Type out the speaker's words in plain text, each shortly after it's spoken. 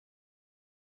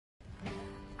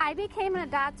I became an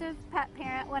adoptive pet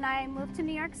parent when I moved to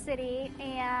New York City,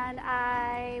 and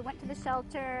I went to the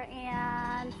shelter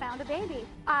and found a baby.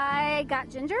 I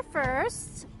got Ginger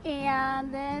first,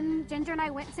 and then Ginger and I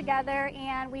went together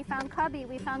and we found Cubby.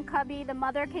 We found Cubby. The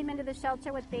mother came into the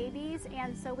shelter with babies,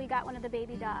 and so we got one of the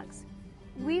baby dogs.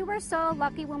 We were so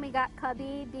lucky when we got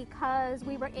Cubby because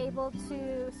we were able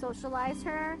to socialize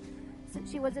her since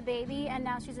she was a baby, and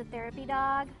now she's a therapy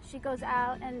dog. She goes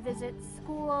out and visits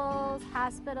schools,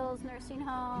 hospitals, nursing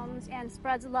homes, and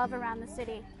spreads love around the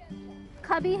city.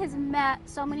 Cubby has met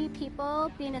so many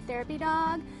people being a therapy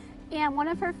dog, and one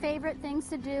of her favorite things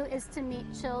to do is to meet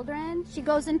children. She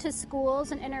goes into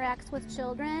schools and interacts with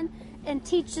children and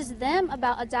teaches them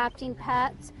about adopting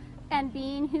pets and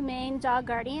being humane dog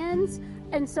guardians.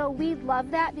 And so we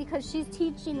love that because she's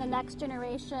teaching the next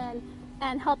generation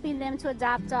and helping them to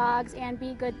adopt dogs and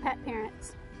be good pet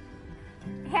parents.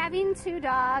 Having two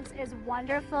dogs is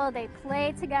wonderful. They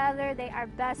play together. They are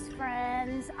best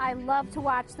friends. I love to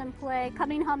watch them play.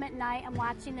 Coming home at night and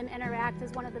watching them interact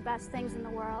is one of the best things in the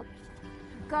world.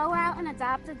 Go out and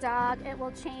adopt a dog. It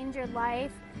will change your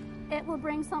life. It will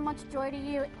bring so much joy to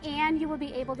you, and you will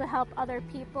be able to help other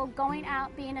people. Going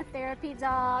out being a therapy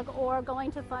dog or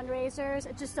going to fundraisers,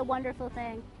 it's just a wonderful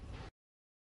thing.